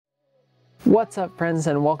What's up friends,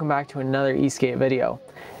 and welcome back to another Eastgate video.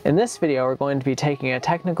 In this video we're going to be taking a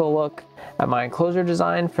technical look at my enclosure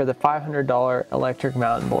design for the $500 electric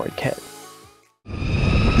mountain board kit.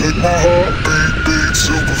 Make my heart beat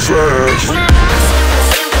super fast.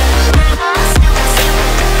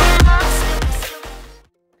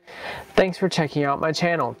 Thanks for checking out my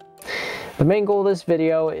channel. The main goal of this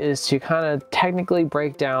video is to kind of technically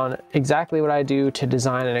break down exactly what I do to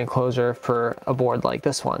design an enclosure for a board like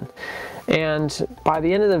this one. And by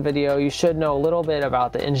the end of the video, you should know a little bit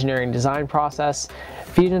about the engineering design process,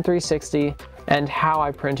 Fusion 360, and how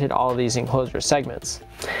I printed all of these enclosure segments.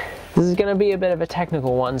 This is going to be a bit of a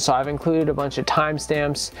technical one, so I've included a bunch of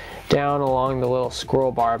timestamps down along the little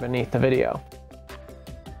scroll bar beneath the video.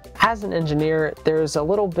 As an engineer, there's a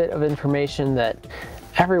little bit of information that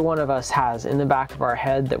every one of us has in the back of our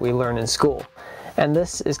head that we learn in school, and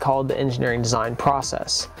this is called the engineering design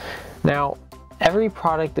process. Now, every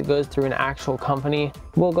product that goes through an actual company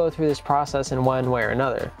will go through this process in one way or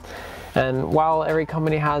another. And while every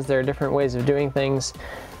company has their different ways of doing things,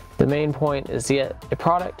 the main point is to get a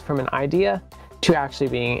product from an idea to actually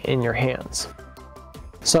being in your hands.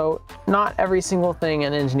 So not every single thing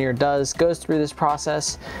an engineer does goes through this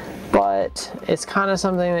process, but it's kind of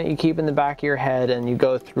something that you keep in the back of your head and you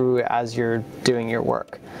go through as you're doing your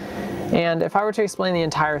work. And if I were to explain the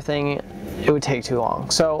entire thing, it would take too long,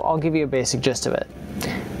 so I'll give you a basic gist of it.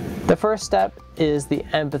 The first step is the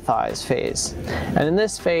empathize phase. And in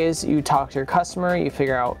this phase, you talk to your customer, you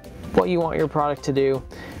figure out what you want your product to do,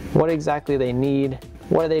 what exactly they need,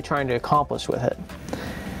 what are they trying to accomplish with it.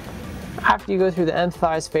 After you go through the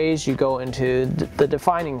empathize phase, you go into the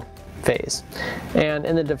defining phase. And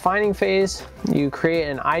in the defining phase, you create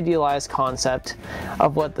an idealized concept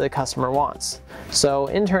of what the customer wants. So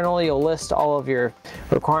internally, you'll list all of your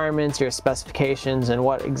requirements, your specifications, and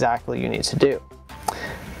what exactly you need to do.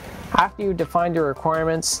 After you define your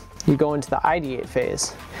requirements, you go into the ideate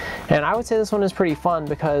phase. And I would say this one is pretty fun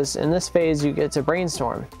because in this phase you get to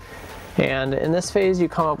brainstorm. And in this phase you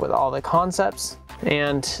come up with all the concepts,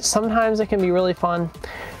 and sometimes it can be really fun,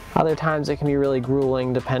 other times it can be really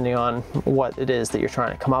grueling depending on what it is that you're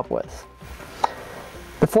trying to come up with.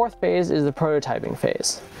 The fourth phase is the prototyping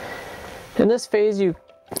phase. In this phase it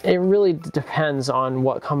really depends on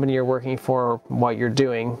what company you're working for, what you're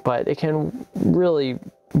doing, but it can really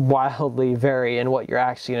wildly vary in what you're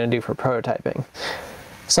actually going to do for prototyping.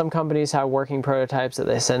 Some companies have working prototypes that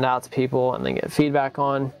they send out to people and they get feedback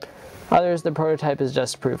on. Others, the prototype is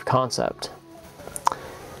just proof of concept.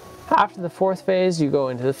 After the fourth phase, you go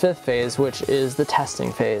into the fifth phase, which is the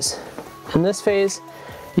testing phase. In this phase,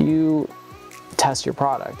 you test your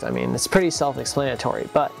product. I mean, it's pretty self-explanatory,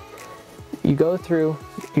 but you go through,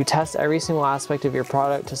 you test every single aspect of your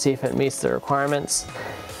product to see if it meets the requirements.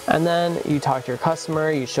 And then you talk to your customer,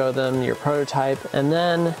 you show them your prototype, and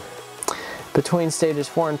then between stages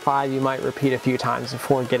 4 and 5, you might repeat a few times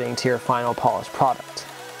before getting to your final polished product.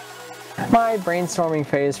 My brainstorming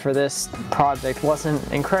phase for this project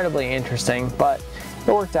wasn't incredibly interesting, but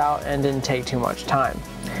it worked out and didn't take too much time.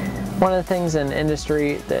 One of the things in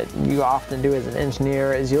industry that you often do as an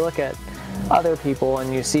engineer is you look at other people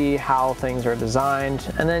and you see how things are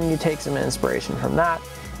designed, and then you take some inspiration from that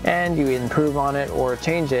and you improve on it or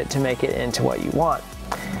change it to make it into what you want.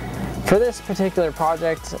 For this particular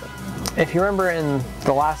project, if you remember in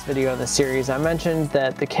the last video in the series, I mentioned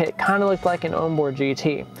that the kit kind of looked like an Mountainboard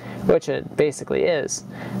GT, which it basically is.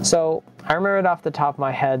 So I remembered off the top of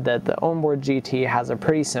my head that the Mountainboard GT has a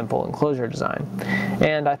pretty simple enclosure design,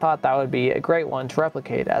 and I thought that would be a great one to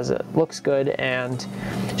replicate as it looks good and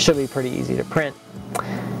should be pretty easy to print.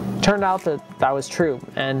 Turned out that that was true,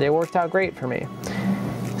 and it worked out great for me.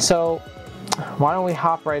 So why don't we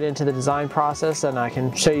hop right into the design process, and I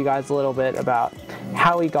can show you guys a little bit about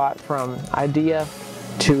how we got from idea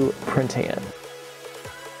to printing it.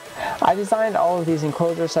 I designed all of these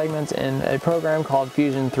enclosure segments in a program called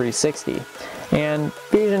Fusion 360. And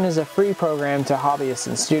Fusion is a free program to hobbyists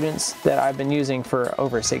and students that I've been using for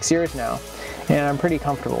over 6 years now, and I'm pretty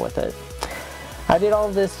comfortable with it. I did all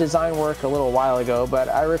of this design work a little while ago, but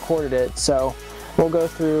I recorded it, so we'll go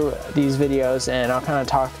through these videos and I'll kind of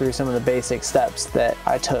talk through some of the basic steps that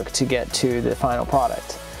I took to get to the final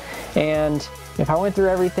product. And if I went through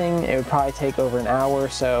everything, it would probably take over an hour,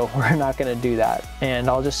 so we're not going to do that. And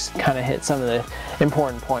I'll just kind of hit some of the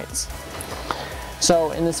important points.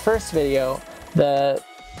 So in this first video, the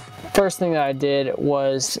first thing that I did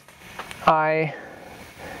was I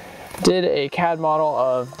did a CAD model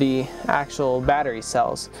of the actual battery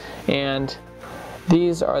cells. And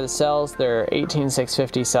these are the cells. They're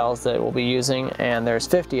 18650 cells that we'll be using, and there's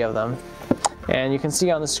 50 of them. And you can see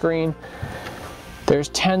on the screen There's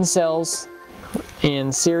 10 cells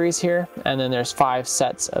in series here, and then there's 5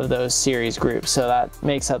 sets of those series groups, so that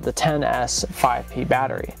makes up the 10S 5P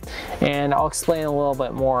battery. And I'll explain a little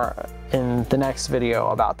bit more in the next video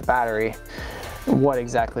about the battery, what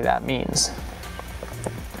exactly that means.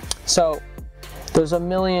 So there's a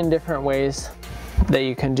million different ways that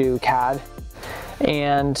you can do CAD,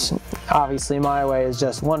 and obviously my way is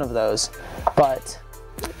just one of those. But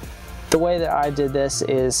the way that I did this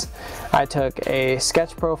is I took a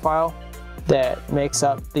sketch profile that makes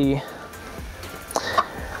up the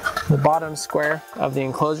bottom square of the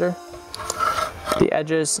enclosure, the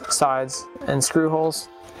edges, sides, and screw holes,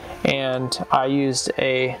 and I used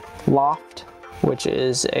a loft, which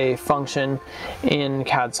is a function in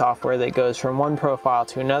CAD software that goes from one profile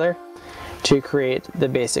to another to create the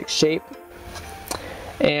basic shape.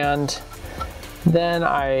 And then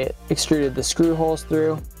I extruded the screw holes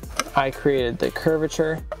through, I created the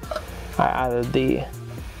curvature, I added the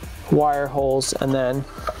wire holes, and then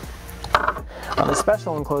on the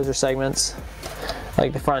special enclosure segments,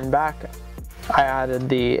 like the front and back, I added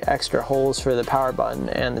the extra holes for the power button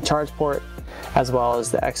and the charge port, as well as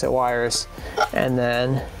the exit wires, and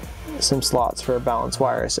then some slots for balance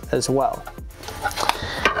wires as well.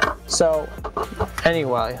 So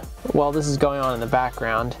anyway, while this is going on in the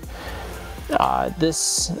background,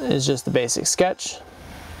 this is just the basic sketch.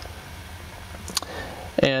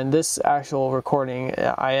 And this actual recording,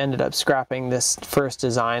 I ended up scrapping this first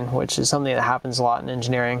design, which is something that happens a lot in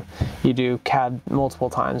engineering. You do CAD multiple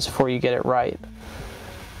times before you get it right.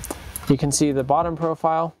 You can see the bottom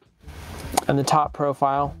profile and the top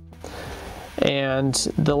profile, and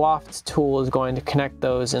the loft tool is going to connect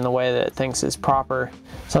those in the way that it thinks is proper.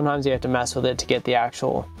 Sometimes you have to mess with it to get the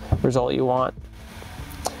actual result you want.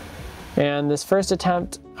 And this first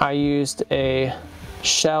attempt, I used a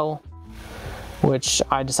shell, which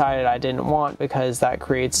I decided I didn't want because that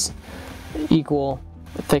creates equal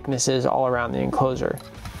thicknesses all around the enclosure.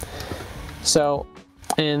 So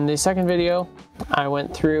in the second video, I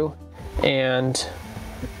went through and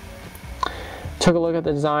took a look at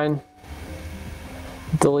the design,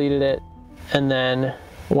 deleted it, and then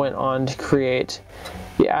went on to create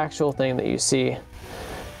the actual thing that you see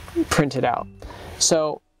printed out.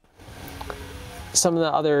 So some of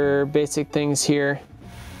the other basic things here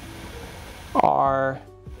are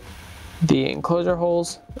the enclosure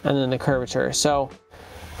holes and then the curvature. So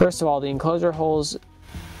first of all, the enclosure holes,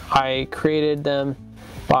 I created them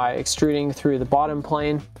by extruding through the bottom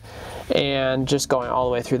plane and just going all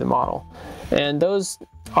the way through the model. And those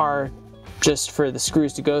are just for the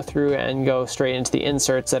screws to go through and go straight into the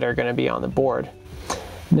inserts that are going to be on the board.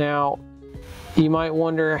 Now, you might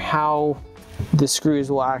wonder how the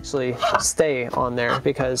screws will actually stay on there,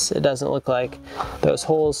 because it doesn't look like those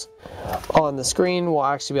holes on the screen will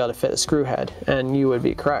actually be able to fit a screw head, and you would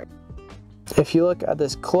be correct. If you look at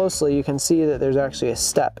this closely, you can see that there's actually a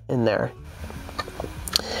step in there,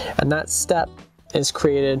 and that step is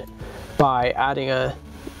created by adding a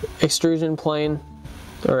extrusion plane,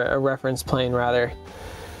 or a reference plane rather,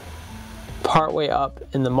 partway up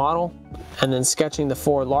in the model, and then sketching the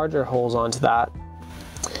 4 larger holes onto that,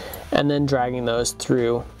 and then dragging those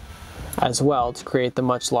through as well to create the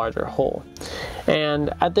much larger hole.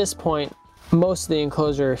 And at this point, most of the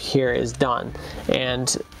enclosure here is done,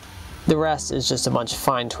 and the rest is just a bunch of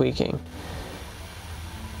fine tweaking.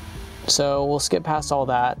 So we'll skip past all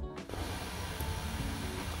that,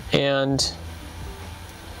 and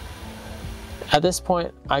at this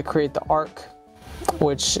point I create the arc,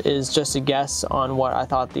 which is just a guess on what I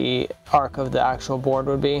thought the arc of the actual board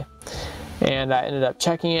would be. And I ended up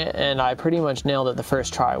checking it, and I pretty much nailed it the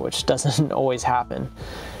first try, which doesn't always happen.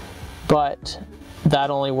 But that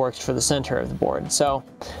only works for the center of the board. So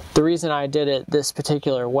the reason I did it this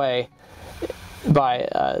particular way,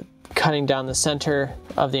 by cutting down the center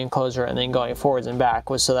of the enclosure and then going forwards and back,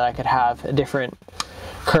 was so that I could have a different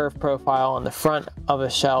curve profile on the front of a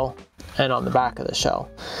shell and on the back of the shell.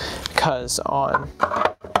 Because on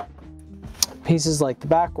pieces like the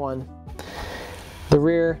back one, the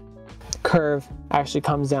rear curve actually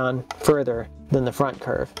comes down further than the front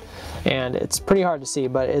curve, and it's pretty hard to see,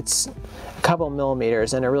 but it's a couple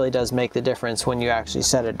millimeters, and it really does make the difference when you actually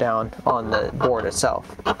set it down on the board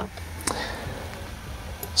itself.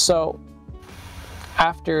 So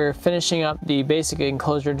after finishing up the basic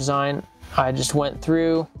enclosure design, I just went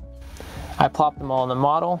through, I plopped them all in the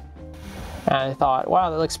model, and I thought,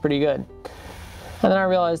 wow, that looks pretty good. And then I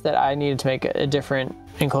realized that I needed to make a different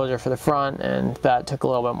enclosure for the front, and that took a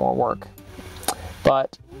little bit more work.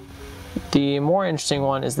 But the more interesting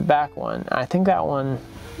one is the back one. I think that one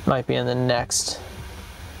might be in the next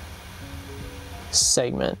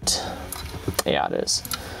segment. Yeah, it is.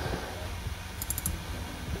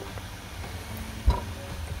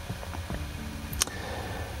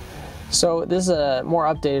 So this is a more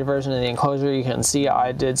updated version of the enclosure. You can see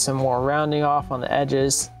I did some more rounding off on the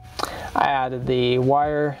edges. I added the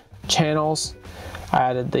wire channels. I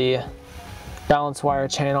added the balance wire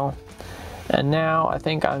channel. And now I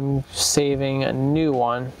think I'm saving a new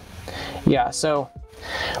one. Yeah, so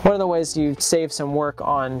one of the ways you save some work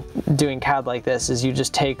on doing CAD like this is you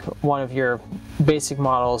just take one of your basic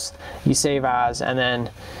models, you save as, and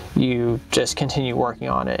then you just continue working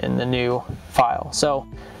on it in the new file. So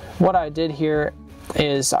what I did here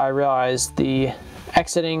is I realized the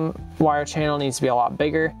exiting wire channel needs to be a lot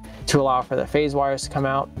bigger to allow for the phase wires to come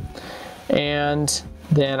out. And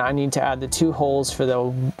then I need to add the 2 holes for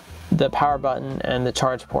the power button and the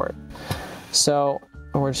charge port. So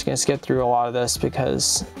we're just going to skip through a lot of this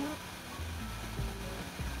because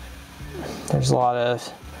there's a lot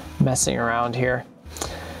of messing around here.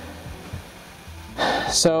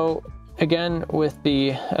 So again, with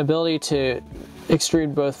the ability to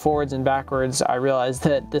extrude both forwards and backwards, I realized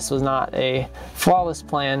that this was not a flawless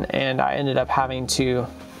plan, and I ended up having to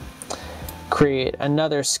create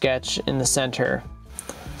another sketch in the center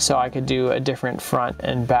so I could do a different front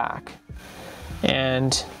and back.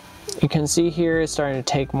 And you can see here it's starting to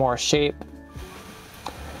take more shape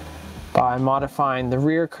by modifying the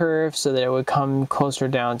rear curve so that it would come closer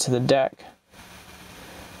down to the deck.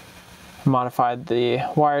 Modified the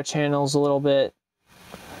wire channels a little bit.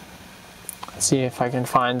 Let's see if I can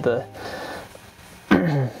find the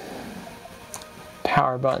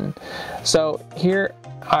power button. So here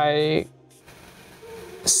I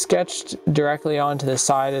sketched directly onto the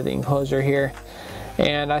side of the enclosure here,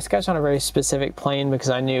 and I sketched on a very specific plane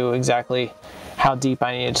because I knew exactly how deep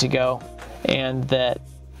I needed to go, and that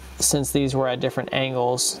since these were at different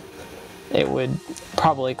angles it would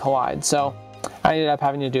probably collide. So I ended up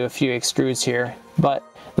having to do a few extrudes here, but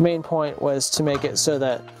the main point was to make it so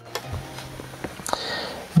that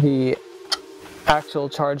the actual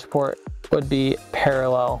charge port would be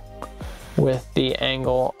parallel with the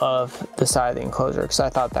angle of the side of the enclosure, because I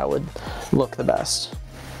thought that would look the best.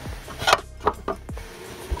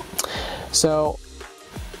 So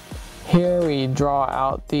here we draw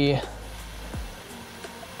out the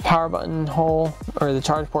power button hole, or the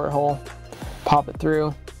charge port hole, pop it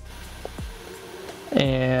through,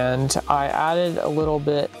 and I added a little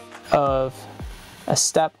bit of a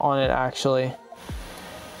step on it actually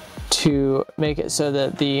to make it so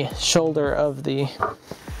that the shoulder of the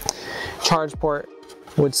charge port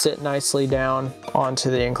would sit nicely down onto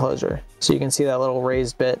the enclosure. So you can see that little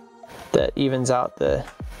raised bit that evens out the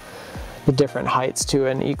different heights to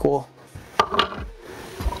an equal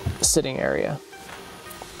sitting area.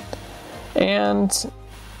 And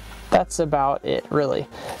that's about it, really.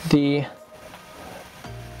 The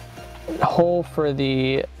hole for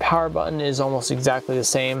the power button is almost exactly the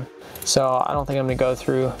same, so I don't think I'm going to go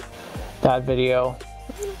through that video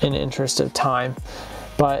in the interest of time.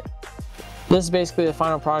 But this is basically the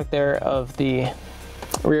final product there of the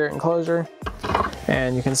rear enclosure,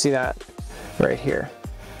 and you can see that right here.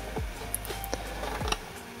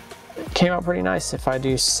 It came out pretty nice, if I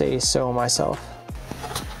do say so myself.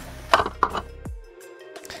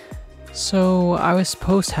 So I was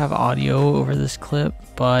supposed to have audio over this clip,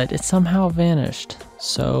 but it somehow vanished.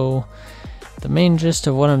 So the main gist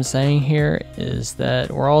of what I'm saying here is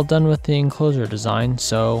that we're all done with the enclosure design,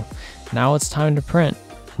 so now it's time to print.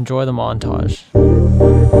 Enjoy the montage.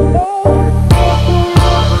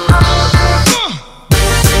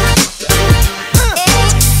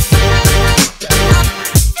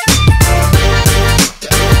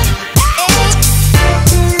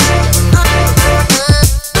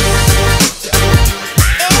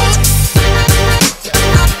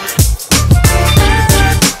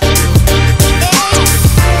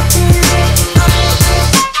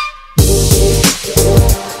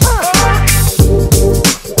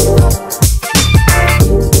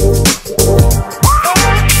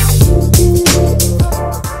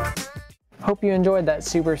 Hope you enjoyed that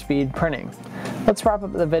super speed printing. Let's wrap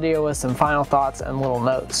up the video with some final thoughts and little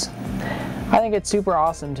notes. I think it's super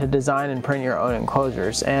awesome to design and print your own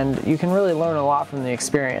enclosures, and you can really learn a lot from the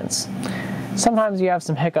experience. Sometimes you have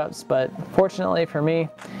some hiccups, but fortunately for me,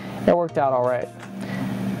 it worked out alright.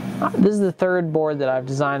 This is the third board that I've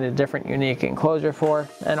designed a different unique enclosure for,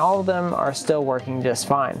 and all of them are still working just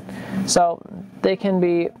fine. So they can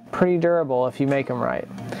be pretty durable if you make them right.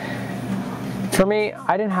 For me,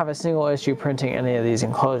 I didn't have a single issue printing any of these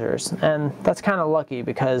enclosures, and that's kind of lucky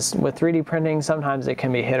because with 3D printing sometimes it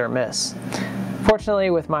can be hit or miss. Fortunately,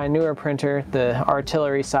 with my newer printer, the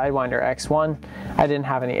Artillery Sidewinder X1, I didn't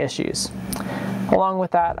have any issues. Along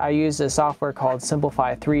with that, I used a software called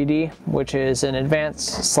Simplify 3D, which is an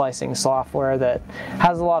advanced slicing software that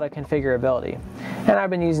has a lot of configurability. And I've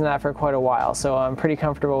been using that for quite a while, so I'm pretty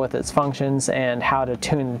comfortable with its functions and how to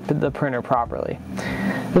tune the printer properly.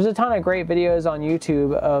 There's a ton of great videos on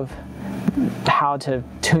YouTube of how to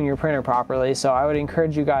tune your printer properly, so I would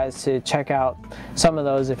encourage you guys to check out some of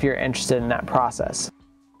those if you're interested in that process.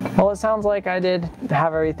 Well, it sounds like I did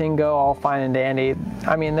have everything go all fine and dandy.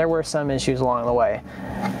 I mean, there were some issues along the way.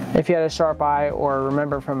 If you had a sharp eye or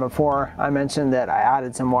remember from before, I mentioned that I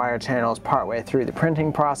added some wire channels partway through the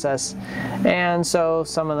printing process, and so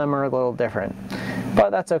some of them are a little different. But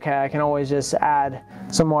that's okay, I can always just add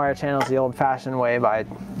some wire channels the old-fashioned way by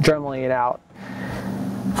dremeling it out.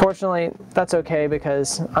 Fortunately, that's okay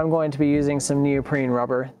because I'm going to be using some neoprene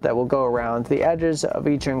rubber that will go around the edges of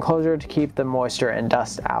each enclosure to keep the moisture and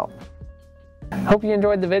dust out. Hope you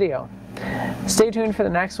enjoyed the video. Stay tuned for the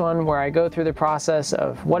next one where I go through the process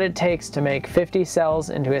of what it takes to make 50 cells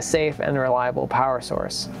into a safe and reliable power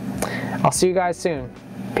source. I'll see you guys soon.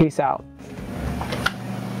 Peace out.